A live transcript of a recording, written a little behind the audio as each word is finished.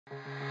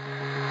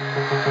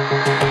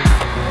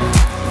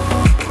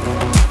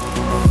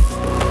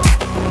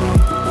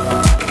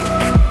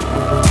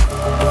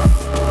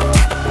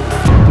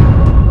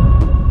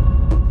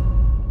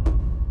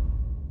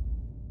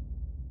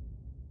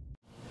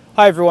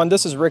Hi everyone,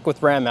 this is Rick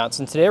with Ram Mounts,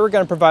 and today we're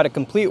going to provide a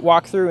complete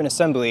walkthrough and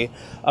assembly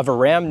of a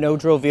Ram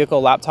no-drill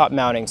vehicle laptop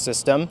mounting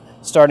system,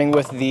 starting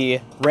with the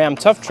Ram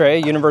Tough Tray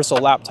universal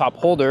laptop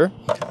holder,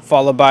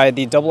 followed by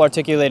the double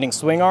articulating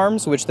swing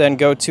arms, which then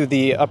go to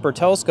the upper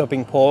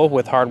telescoping pole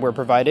with hardware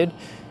provided,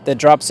 that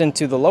drops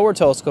into the lower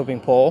telescoping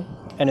pole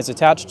and is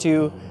attached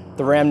to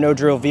the Ram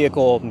no-drill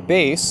vehicle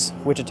base,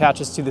 which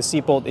attaches to the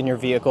seat bolt in your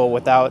vehicle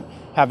without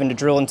having to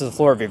drill into the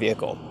floor of your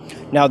vehicle.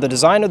 Now, the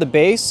design of the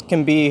base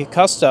can be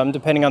custom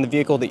depending on the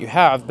vehicle that you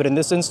have, but in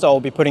this install,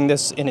 we'll be putting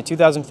this in a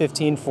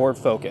 2015 Ford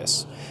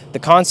Focus. The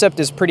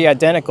concept is pretty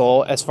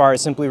identical as far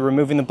as simply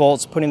removing the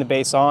bolts, putting the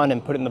base on,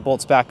 and putting the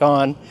bolts back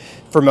on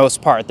for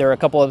most part. There are a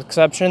couple of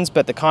exceptions,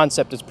 but the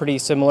concept is pretty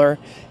similar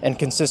and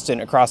consistent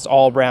across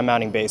all Ram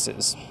mounting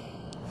bases.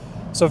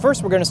 So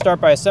first, we're going to start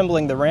by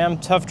assembling the Ram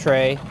Tough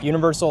Tray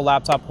universal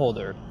laptop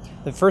holder.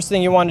 The first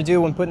thing you want to do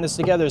when putting this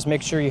together is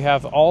make sure you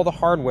have all the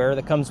hardware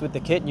that comes with the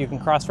kit, and you can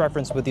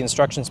cross-reference with the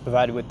instructions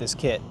provided with this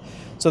kit.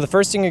 So the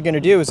first thing you're going to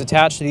do is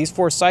attach these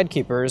 4 side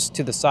keepers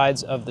to the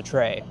sides of the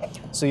tray.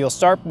 So you'll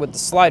start with the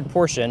slide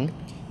portion.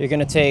 You're going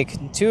to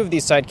take 2 of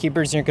these side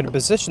keepers and you're going to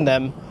position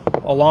them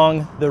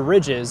along the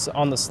ridges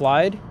on the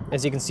slide.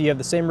 As you can see, you have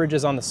the same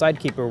ridges on the side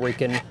keeper where you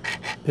can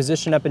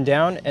position up and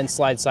down and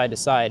slide side to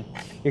side.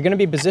 You're going to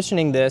be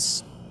positioning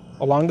this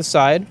along the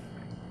side.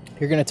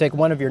 You're going to take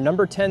one of your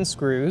number 10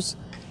 screws,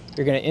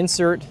 you're going to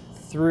insert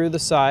through the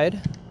side,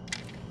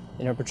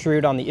 and it'll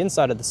protrude on the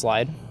inside of the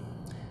slide.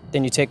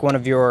 Then you take one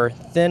of your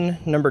thin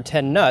number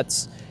 10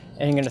 nuts,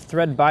 and you're going to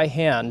thread by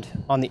hand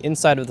on the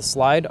inside of the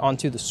slide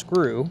onto the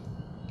screw.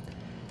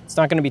 It's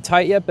not going to be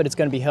tight yet, but it's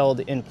going to be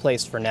held in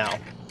place for now.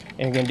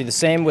 And you're going to do the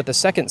same with the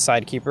second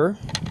side keeper.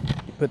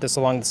 You put this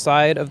along the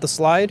side of the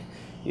slide,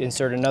 you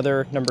insert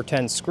another number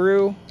 10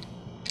 screw,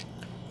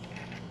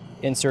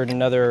 insert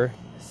another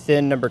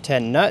thin number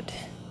 10 nut,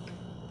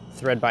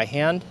 thread by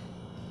hand,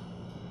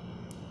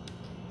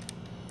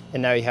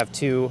 and now you have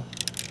 2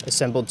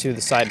 assembled to the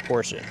side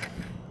portion.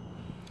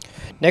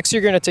 Next,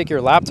 you're going to take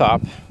your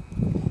laptop,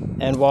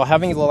 and while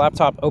having the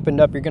laptop opened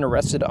up, you're going to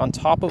rest it on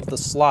top of the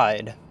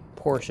slide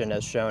portion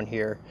as shown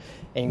here.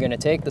 And you're going to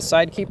take the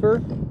side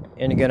keeper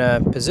and you're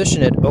going to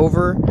position it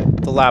over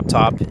the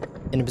laptop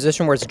in a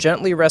position where it's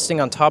gently resting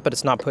on top, but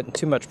it's not putting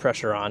too much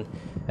pressure on,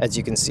 as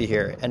you can see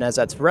here. And as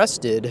that's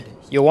rested,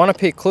 you'll want to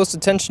pay close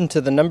attention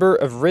to the number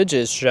of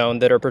ridges shown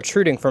that are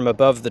protruding from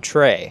above the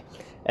tray.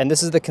 And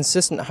this is the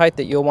consistent height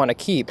that you'll want to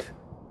keep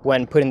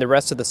when putting the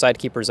rest of the side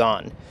keepers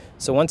on.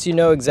 So once you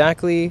know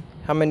exactly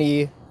how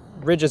many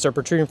ridges are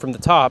protruding from the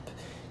top,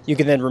 you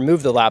can then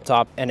remove the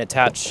laptop and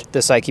attach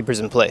the side keepers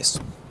in place.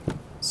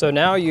 So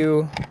now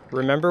you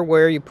remember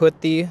where you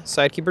put the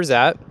side keepers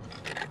at.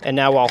 And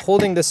now while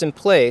holding this in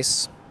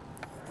place,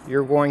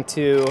 you're going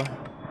to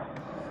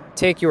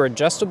take your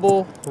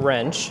adjustable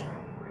wrench,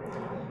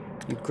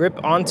 you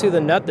grip onto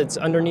the nut that's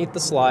underneath the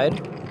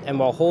slide, and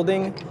while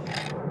holding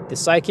the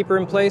side keeper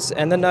in place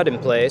and the nut in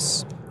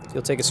place,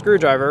 you'll take a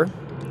screwdriver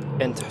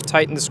and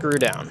tighten the screw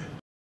down.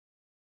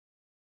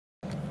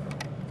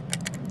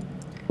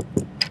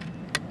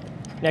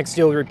 Next,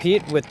 you'll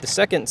repeat with the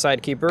second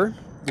side keeper.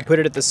 You put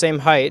it at the same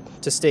height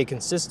to stay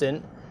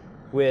consistent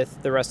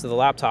with the rest of the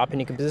laptop, and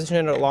you can position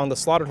it along the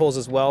slotted holes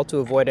as well to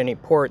avoid any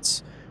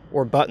ports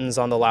or buttons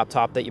on the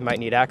laptop that you might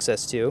need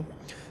access to.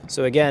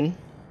 So again,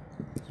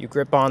 you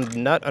grip on the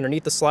nut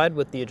underneath the slide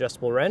with the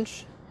adjustable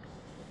wrench,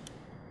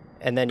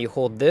 and then you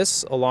hold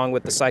this along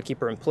with the side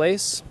keeper in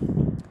place.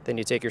 Then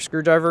you take your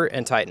screwdriver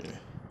and tighten.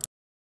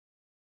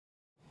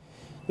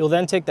 You'll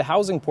then take the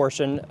housing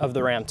portion of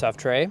the Ram Tough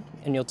Tray,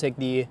 and you'll take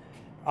the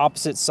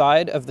opposite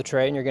side of the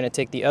tray, and you're going to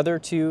take the other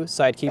 2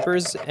 side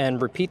keepers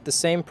and repeat the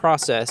same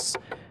process.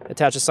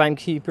 Attach the side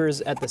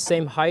keepers at the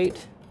same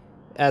height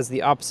as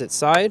the opposite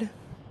side.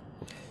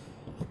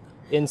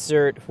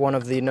 Insert one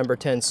of the number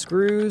 10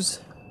 screws.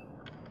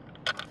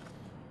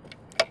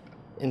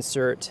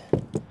 Insert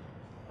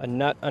a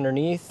nut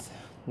underneath,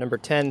 number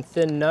 10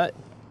 thin nut.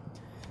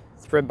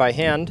 Thread by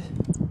hand.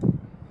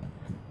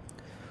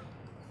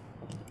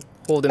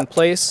 Hold in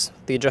place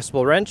the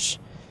adjustable wrench.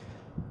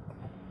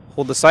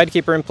 Hold the side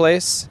keeper in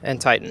place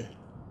and tighten.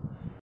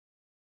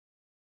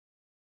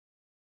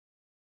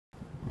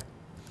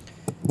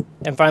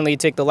 And finally, you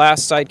take the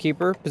last side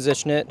keeper,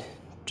 position it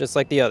just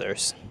like the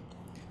others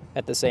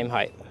at the same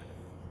height.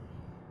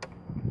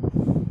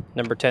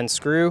 Number 10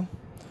 screw,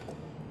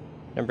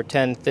 number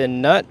 10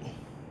 thin nut,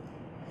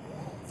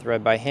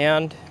 thread by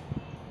hand,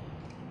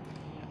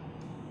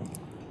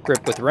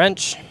 grip with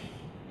wrench,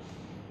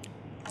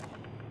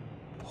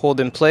 hold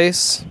in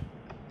place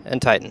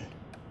and tighten.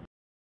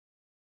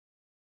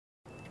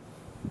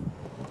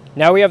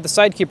 Now we have the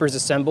side keepers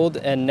assembled,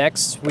 and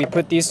next we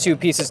put these 2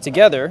 pieces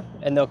together,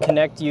 and they'll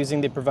connect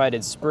using the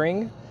provided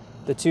spring,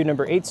 the 2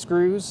 number 8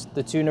 screws,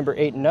 the 2 number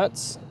 8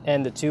 nuts,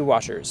 and the 2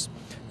 washers.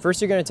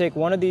 First, you're going to take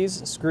one of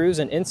these screws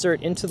and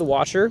insert into the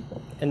washer,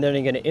 and then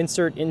you're going to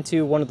insert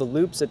into one of the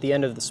loops at the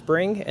end of the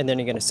spring, and then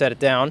you're going to set it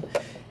down.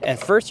 And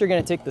first, you're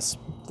going to take the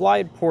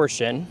slide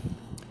portion,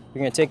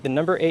 you're going to take the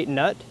number 8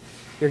 nut,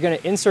 you're going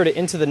to insert it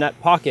into the nut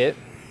pocket,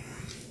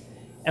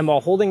 And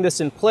while holding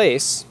this in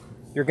place,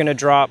 you're going to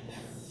drop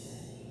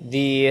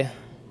the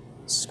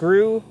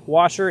screw,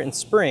 washer, and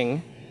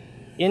spring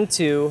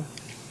into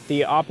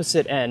the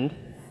opposite end,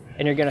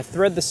 and you're going to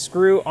thread the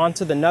screw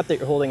onto the nut that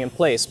you're holding in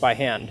place by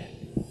hand.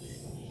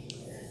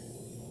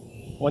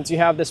 Once you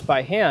have this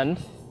by hand,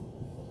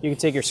 you can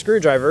take your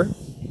screwdriver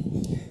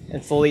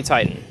and fully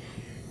tighten.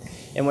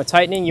 And when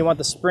tightening, you want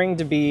the spring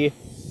to be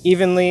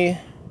evenly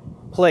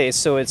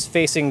placed so it's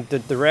facing the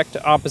direct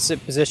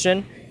opposite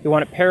position. You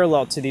want it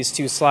parallel to these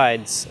two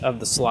sides of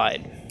the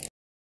slide.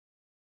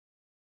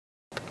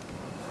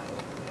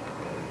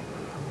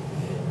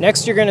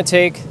 Next, you're going to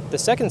take the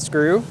second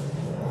screw,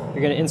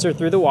 you're going to insert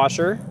through the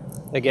washer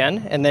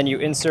again, and then you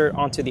insert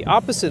onto the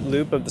opposite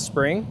loop of the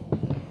spring,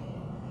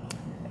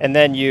 and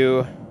then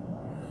you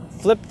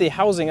flip the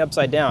housing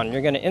upside down.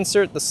 You're going to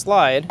insert the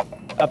slide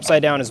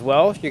upside down as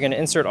well. You're going to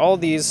insert all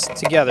these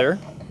together.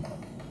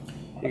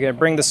 You're going to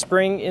bring the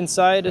spring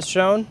inside as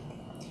shown,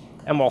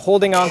 and while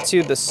holding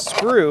onto the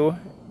screw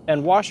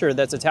and washer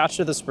that's attached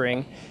to the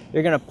spring,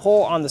 you're going to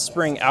pull on the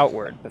spring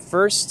outward. But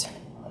first,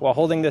 while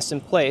holding this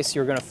in place,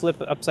 you're going to flip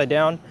it upside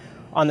down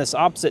on this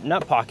opposite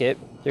nut pocket.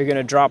 You're going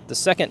to drop the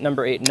second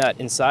number 8 nut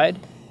inside,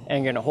 and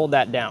you're going to hold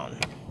that down.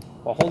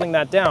 While holding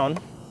that down,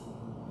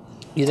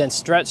 you then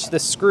stretch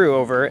this screw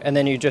over, and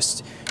then you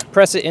just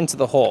press it into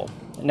the hole.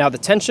 Now the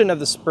tension of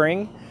the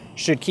spring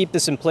should keep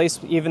this in place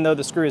even though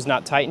the screw is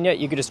not tightened yet.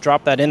 You could just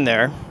drop that in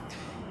there,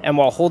 and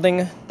while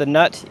holding the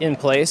nut in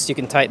place, you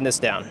can tighten this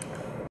down.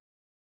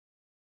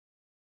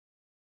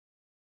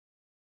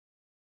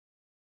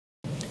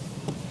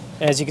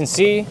 As you can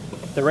see,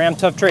 the Ram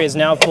Tough Tray is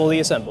now fully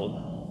assembled.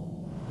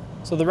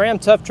 So the Ram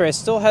Tough Tray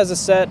still has a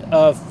set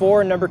of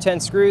 4 number 10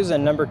 screws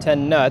and number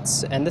 10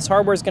 nuts, and this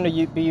hardware is going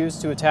to be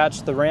used to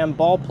attach the Ram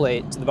ball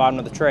plate to the bottom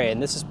of the tray.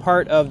 And this is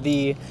part of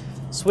the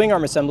swing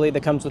arm assembly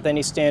that comes with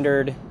any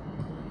standard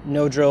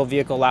no-drill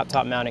vehicle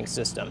laptop mounting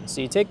system.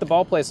 So you take the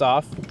ball plates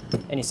off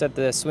and you set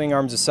the swing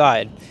arms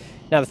aside.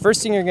 Now the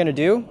first thing you're going to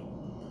do,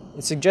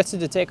 it's suggested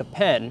to take a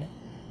pen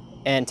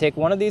and take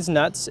one of these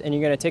nuts, and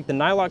you're going to take the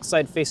nylock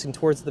side facing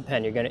towards the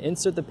pen. You're going to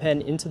insert the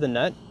pen into the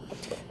nut,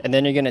 and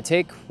then you're going to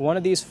take one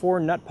of these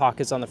 4 nut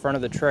pockets on the front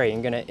of the tray.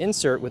 You're going to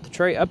insert with the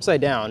tray upside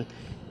down,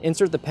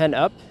 insert the pen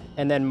up,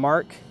 and then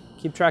mark,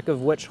 keep track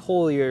of which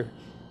hole you're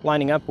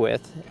lining up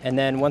with. And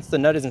then once the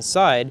nut is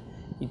inside,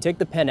 you take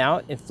the pen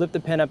out and flip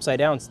the pen upside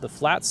down so the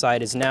flat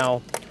side is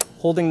now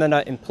holding the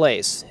nut in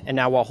place. And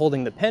now while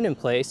holding the pen in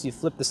place, you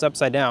flip this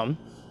upside down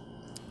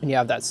and you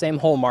have that same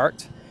hole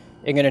marked.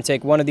 You're going to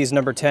take one of these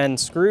number 10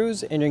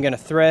 screws and you're going to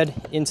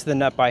thread into the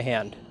nut by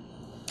hand.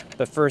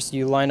 But first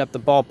you line up the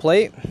ball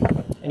plate,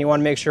 and you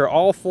want to make sure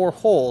all 4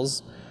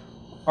 holes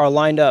are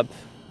lined up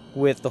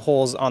with the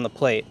holes on the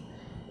plate.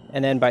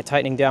 And then by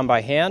tightening down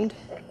by hand,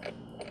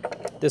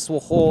 this will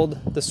hold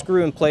the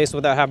screw in place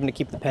without having to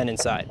keep the pen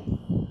inside.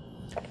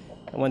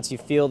 And once you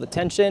feel the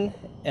tension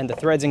and the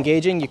threads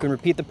engaging, you can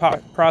repeat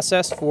the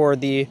process for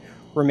the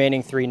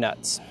remaining 3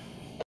 nuts.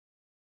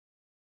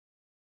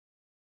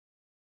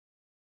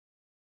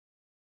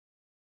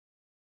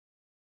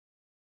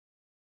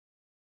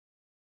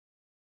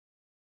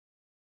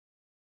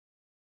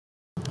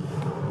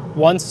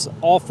 Once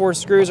all 4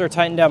 screws are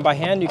tightened down by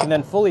hand, you can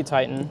then fully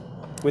tighten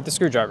with the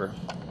screwdriver.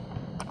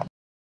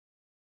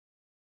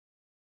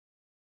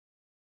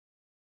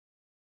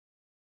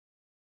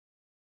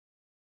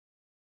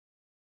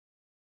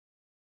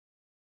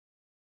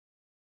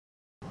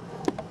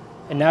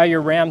 And now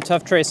your Ram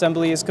Tough Tray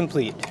assembly is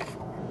complete.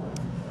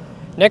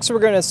 Next, we're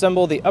going to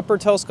assemble the upper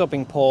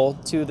telescoping pole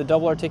to the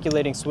double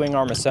articulating swing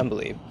arm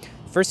assembly.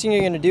 First thing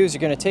you're going to do is you're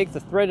going to take the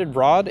threaded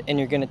rod, and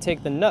you're going to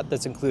take the nut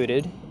that's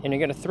included, and you're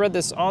going to thread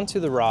this onto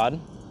the rod,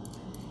 and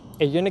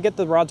you're going to get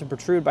the rod to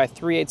protrude by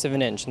 3/8 of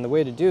an inch. And the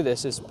way to do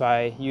this is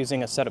by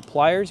using a set of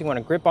pliers. You want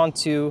to grip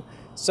onto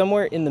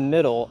somewhere in the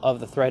middle of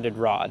the threaded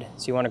rod.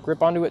 So you want to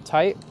grip onto it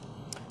tight,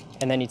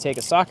 and then you take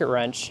a socket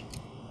wrench,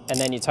 and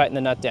then you tighten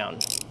the nut down.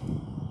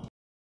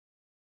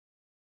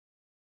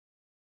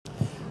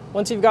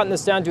 Once you've gotten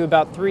this down to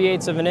about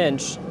 3/8 of an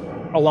inch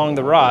along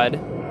the rod,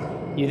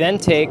 you then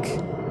take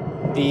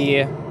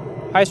the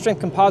high-strength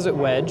composite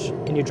wedge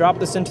and you drop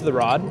this into the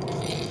rod.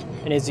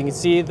 And as you can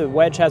see, the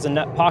wedge has a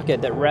nut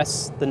pocket that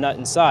rests the nut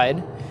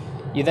inside.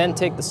 You then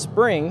take the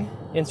spring,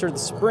 insert the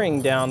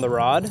spring down the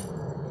rod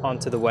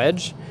onto the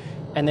wedge,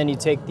 and then you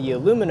take the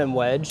aluminum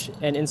wedge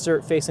and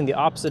insert facing the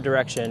opposite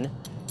direction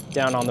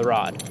down on the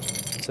rod.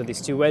 So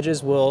these 2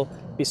 wedges will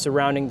be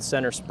surrounding the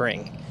center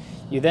spring.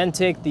 You then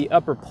take the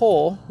upper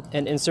pole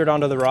and insert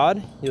onto the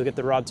rod. You'll get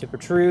the rod to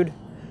protrude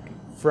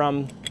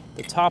from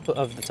the top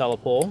of the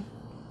telepole.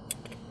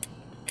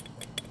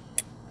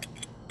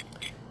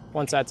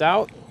 Once that's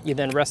out, you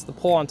then rest the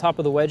pole on top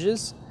of the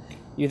wedges.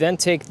 You then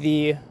take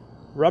the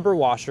rubber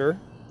washer,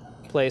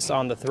 place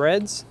on the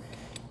threads.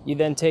 You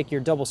then take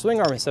your double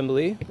swing arm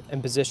assembly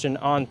and position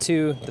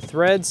onto the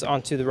threads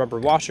onto the rubber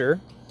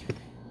washer.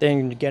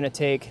 Then you're going to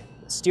take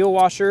steel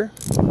washer,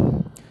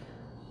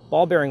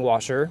 ball bearing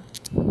washer,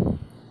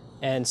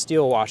 and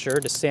steel washer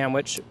to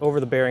sandwich over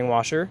the bearing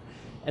washer.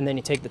 and then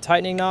you take the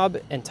tightening knob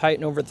and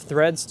tighten over the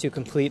threads to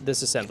complete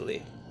this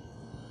assembly.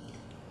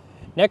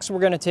 Next, we're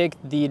going to take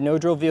the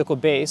no-drill vehicle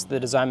base. The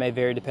design may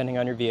vary depending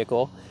on your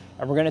vehicle,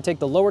 and we're going to take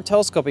the lower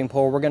telescoping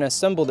pole. We're going to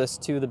assemble this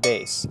to the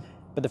base.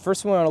 But the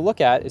first one we want to look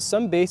at is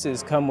some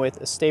bases come with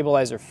a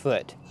stabilizer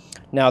foot.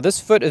 Now this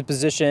foot is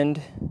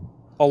positioned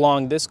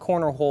along this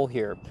corner hole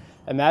here.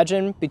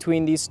 Imagine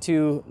between these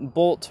two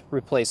bolt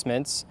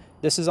replacements,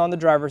 this is on the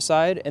driver's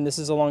side and this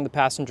is along the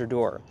passenger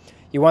door.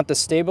 You want the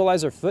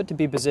stabilizer foot to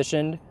be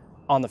positioned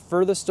on the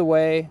furthest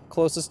away,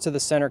 closest to the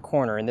center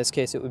corner. In this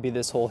case, it would be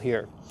this hole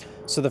here.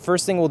 So the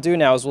first thing we'll do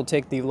now is we'll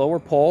take the lower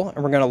pole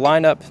and we're going to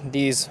line up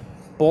these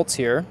bolts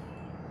here.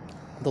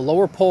 The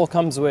lower pole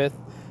comes with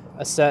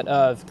a set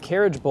of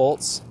carriage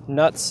bolts,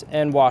 nuts,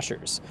 and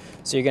washers.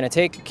 So you're going to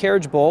take a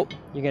carriage bolt,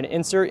 you're going to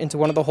insert into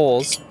one of the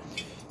holes.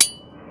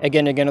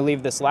 Again, you're going to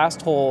leave this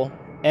last hole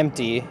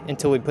empty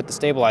until we put the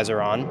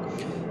stabilizer on.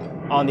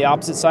 On the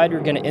opposite side,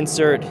 you're going to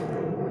insert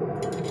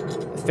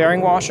a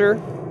fairing washer,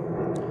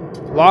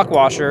 lock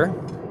washer,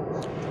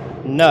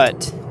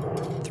 nut,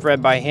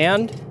 thread by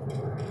hand,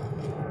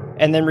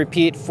 and then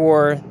repeat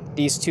for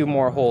these two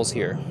more holes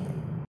here.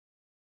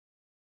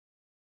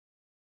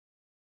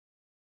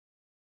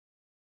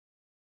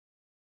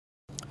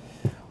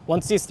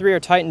 Once these three are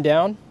tightened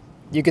down,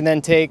 you can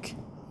then take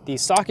the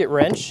socket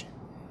wrench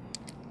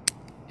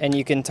and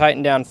you can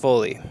tighten down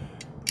fully.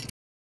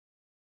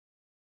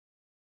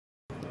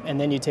 And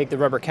then you take the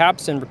rubber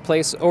caps and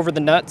replace over the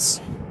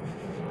nuts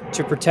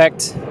to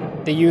protect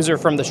the user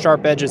from the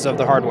sharp edges of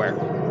the hardware.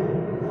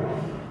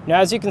 Now,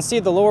 as you can see,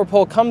 the lower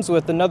pole comes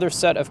with another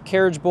set of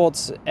carriage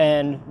bolts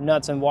and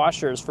nuts and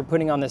washers for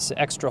putting on this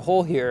extra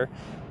hole here.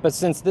 But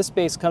since this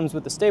base comes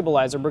with the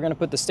stabilizer, we're going to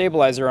put the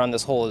stabilizer on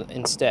this hole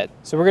instead.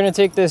 So we're going to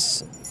take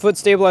this foot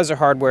stabilizer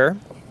hardware.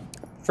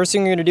 First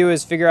thing you're going to do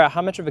is figure out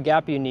how much of a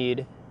gap you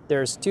need.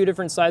 There's two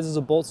different sizes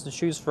of bolts to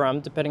choose from.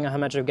 Depending on how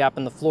much of a gap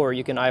in the floor,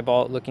 you can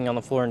eyeball it looking on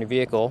the floor in your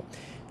vehicle.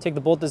 Take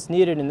the bolt that's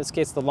needed, in this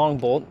case the long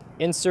bolt,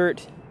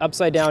 insert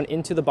upside down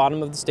into the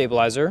bottom of the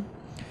stabilizer.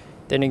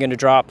 Then you're going to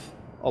drop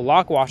a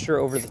lock washer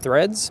over the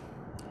threads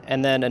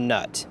and then a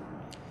nut.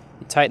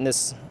 You tighten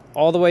this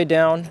all the way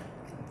down,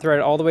 thread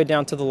it all the way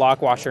down to the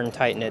lock washer and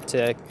tighten it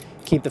to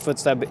keep the foot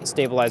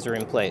stabilizer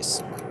in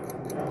place.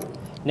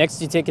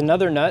 Next, you take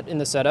another nut in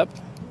the setup,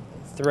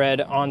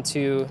 thread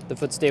onto the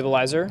foot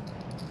stabilizer,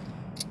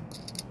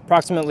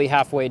 approximately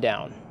halfway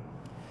down.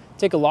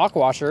 Take a lock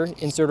washer,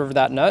 insert over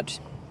that nut,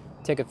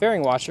 take a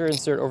fairing washer,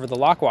 insert over the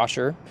lock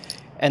washer,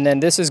 and then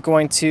this is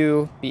going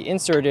to be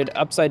inserted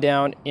upside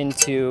down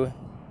into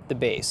the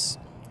base.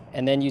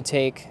 And then you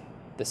take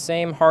the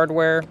same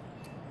hardware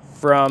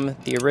from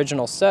the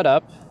original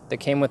setup that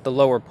came with the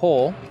lower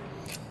pole,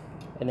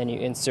 and then you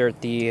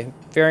insert the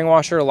fairing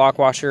washer, lock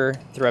washer,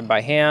 thread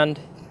by hand,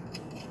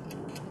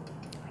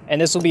 and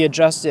this will be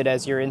adjusted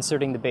as you're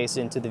inserting the base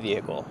into the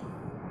vehicle.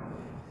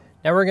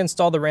 Now we're going to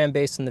install the Ram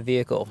base in the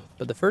vehicle,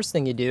 but the first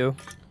thing you do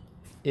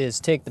is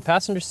take the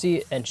passenger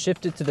seat and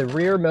shift it to the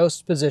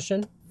rearmost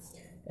position.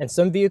 And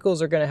some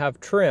vehicles are going to have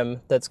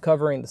trim that's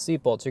covering the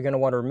seat bolts. You're going to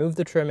want to remove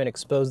the trim and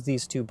expose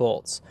these two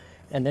bolts.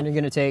 And then you're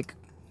going to take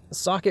a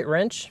socket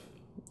wrench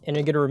and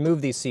you're going to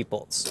remove these seat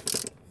bolts.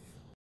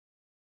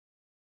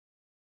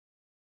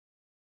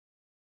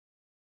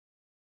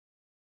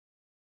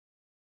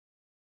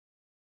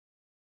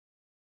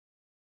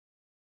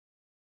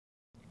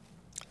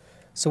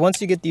 So once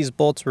you get these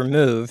bolts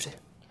removed,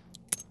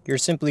 you're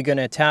simply going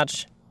to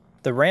attach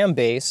the Ram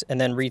base and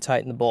then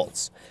retighten the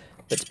bolts.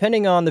 But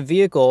depending on the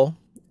vehicle,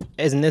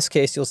 as in this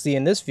case, you'll see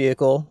in this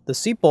vehicle, the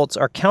seat bolts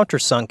are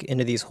countersunk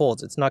into these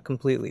holes. It's not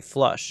completely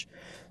flush.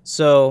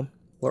 So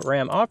what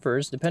Ram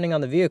offers, depending on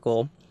the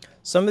vehicle,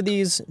 some of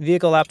these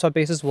vehicle laptop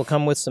bases will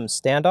come with some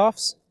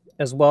standoffs,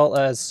 as well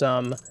as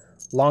some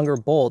longer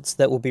bolts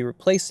that will be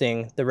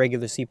replacing the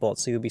regular seat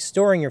bolts. So you'll be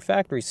storing your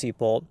factory seat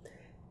bolt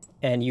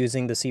and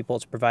using the seat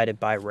bolts provided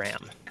by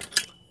Ram.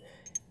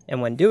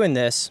 And when doing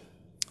this,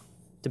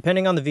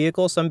 depending on the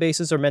vehicle, some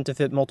bases are meant to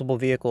fit multiple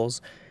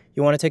vehicles.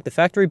 You want to take the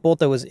factory bolt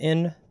that was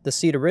in the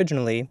seat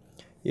originally.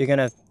 You're going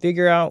to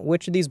figure out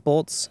which of these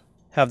bolts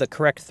have the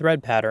correct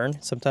thread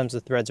pattern. Sometimes the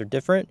threads are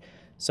different.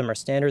 Some are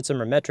standard,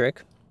 some are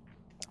metric.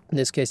 In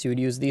this case, you would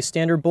use these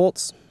standard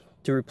bolts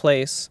to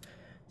replace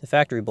the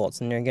factory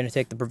bolts. And you're going to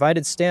take the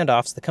provided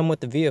standoffs that come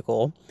with the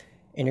vehicle,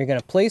 and you're going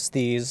to place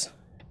these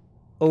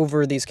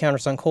over these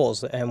countersunk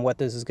holes. And what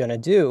this is going to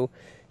do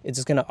is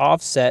it's going to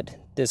offset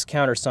this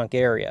countersunk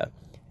area,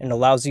 and it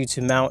allows you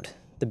to mount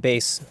the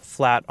base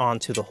flat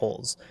onto the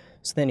holes.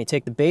 So then you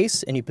take the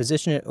base and you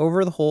position it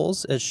over the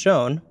holes as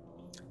shown.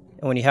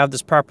 And when you have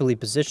this properly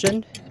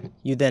positioned,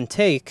 you then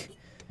take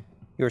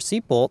your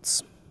seat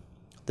bolts,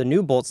 the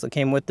new bolts that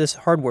came with this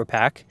hardware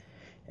pack,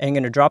 and you're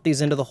going to drop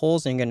these into the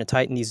holes and you're going to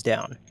tighten these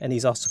down. And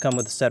these also come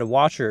with a set of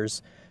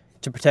washers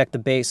to protect the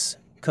base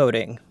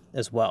coating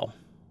as well.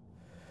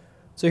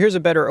 So here's a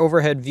better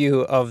overhead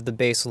view of the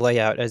base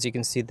layout. As you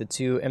can see, the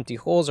two empty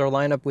holes are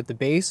lined up with the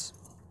base,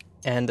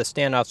 and the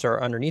standoffs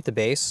are underneath the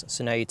base.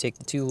 So now you take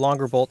the two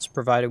longer bolts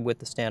provided with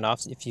the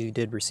standoffs, if you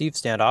did receive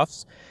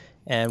standoffs,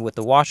 And with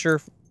the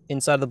washer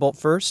inside of the bolt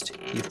first,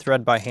 you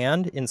thread by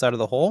hand inside of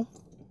the hole.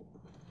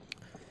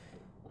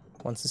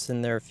 Once it's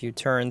in there a few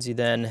turns, you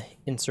then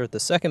insert the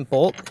second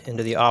bolt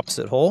into the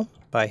opposite hole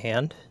by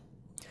hand.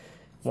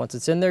 Once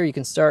it's in there, you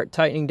can start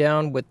tightening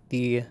down with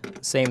the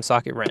same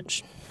socket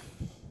wrench.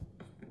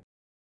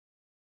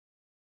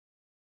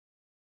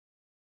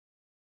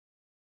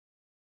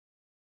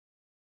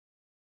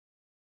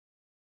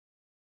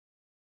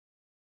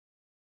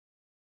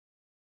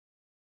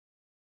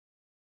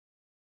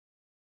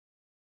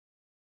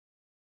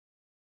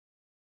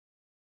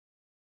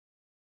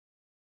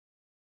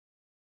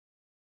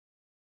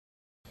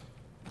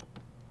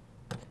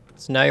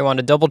 So now you want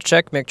to double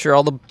check, make sure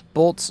all the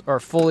bolts are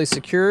fully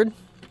secured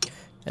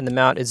and the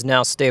mount is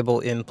now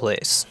stable in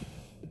place.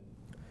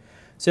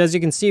 So as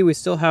you can see, we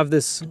still have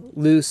this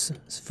loose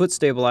foot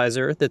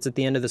stabilizer that's at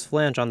the end of this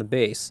flange on the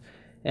base.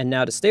 And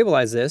now to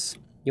stabilize this,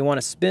 you want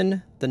to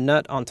spin the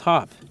nut on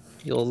top.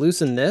 You'll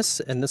loosen this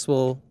and this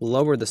will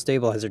lower the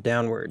stabilizer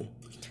downward.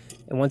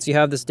 And once you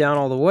have this down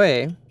all the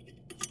way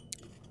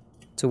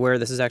to where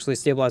this is actually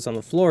stabilized on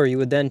the floor, you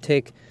would then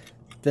take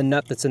the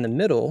nut that's in the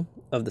middle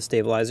of the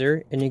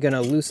stabilizer and you're going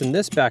to loosen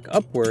this back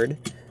upward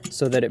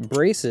so that it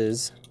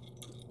braces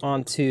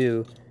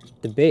onto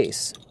the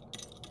base.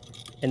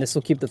 And this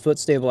will keep the foot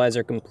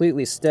stabilizer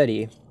completely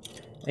steady,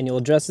 and you'll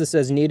adjust this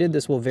as needed.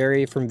 This will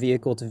vary from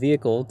vehicle to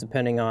vehicle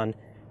depending on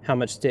how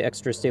much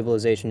extra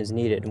stabilization is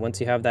needed. Once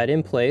you have that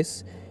in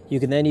place, you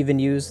can then even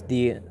use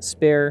the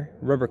spare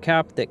rubber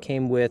cap that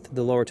came with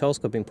the lower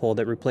telescoping pole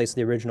that replaced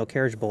the original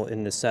carriage bolt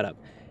in this setup,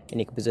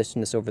 and you can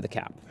position this over the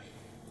cap.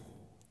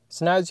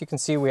 So now as you can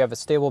see, we have a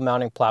stable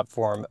mounting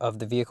platform of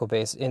the vehicle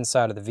base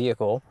inside of the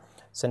vehicle.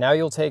 So now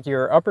you'll take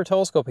your upper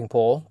telescoping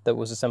pole that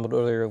was assembled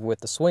earlier with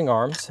the swing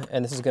arms,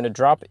 and this is going to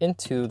drop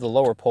into the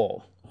lower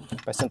pole.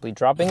 By simply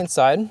dropping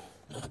inside,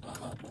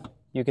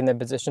 you can then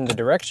position the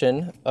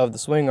direction of the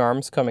swing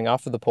arms coming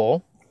off of the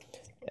pole,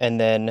 and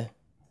then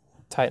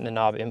tighten the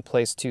knob in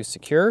place to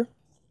secure.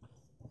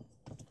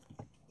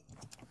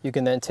 You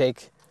can then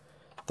take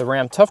the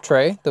Ram tough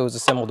tray that was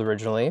assembled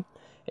originally,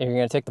 and you're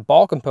going to take the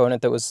ball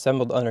component that was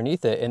assembled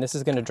underneath it, and this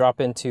is going to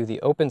drop into the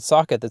open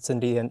socket that's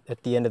at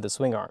the end of the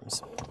swing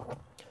arms.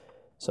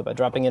 So by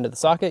dropping into the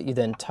socket, you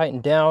then tighten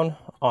down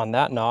on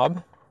that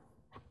knob,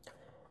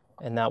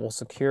 and that will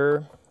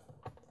secure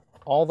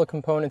all the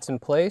components in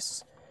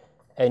place,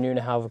 and you're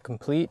going to have a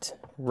complete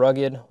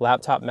rugged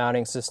laptop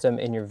mounting system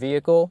in your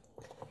vehicle,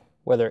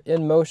 whether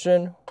in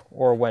motion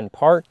or when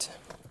parked.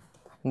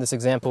 In this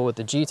example with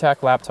the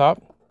G-Tac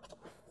laptop,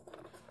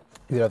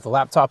 you have the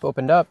laptop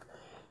opened up,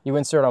 you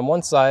insert on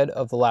one side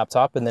of the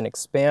laptop and then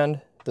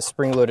expand the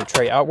spring-loaded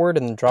tray outward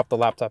and then drop the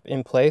laptop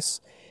in place.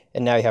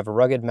 And now you have a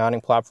rugged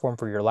mounting platform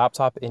for your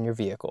laptop in your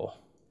vehicle.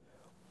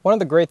 One of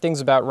the great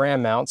things about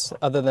Ram mounts,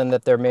 other than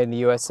that they're made in the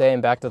USA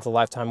and backed with a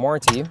lifetime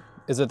warranty,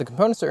 is that the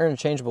components are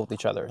interchangeable with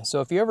each other.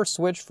 So if you ever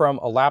switch from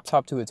a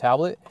laptop to a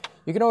tablet,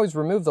 you can always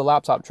remove the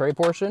laptop tray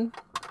portion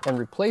and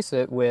replace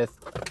it with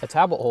a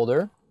tablet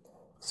holder,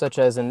 such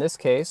as in this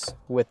case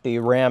with the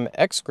Ram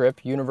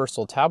X-Grip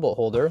universal tablet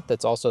holder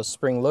that's also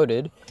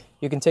spring-loaded.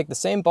 You can take the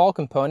same ball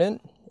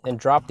component and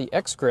drop the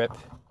X-Grip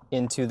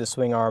into the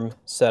swing arm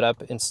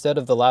setup instead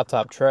of the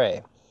laptop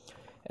tray.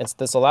 And so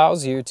this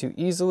allows you to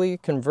easily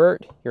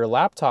convert your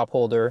laptop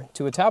holder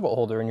to a tablet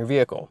holder in your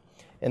vehicle.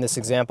 In this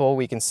example,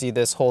 we can see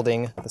this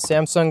holding the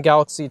Samsung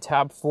Galaxy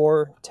Tab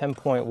 4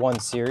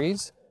 10.1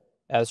 series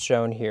as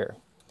shown here.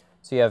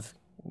 So you have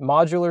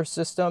modular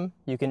system.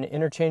 You can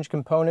interchange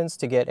components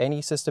to get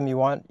any system you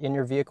want in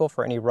your vehicle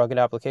for any rugged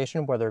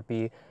application, whether it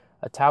be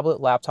a tablet,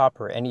 laptop,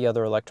 or any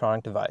other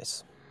electronic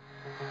device.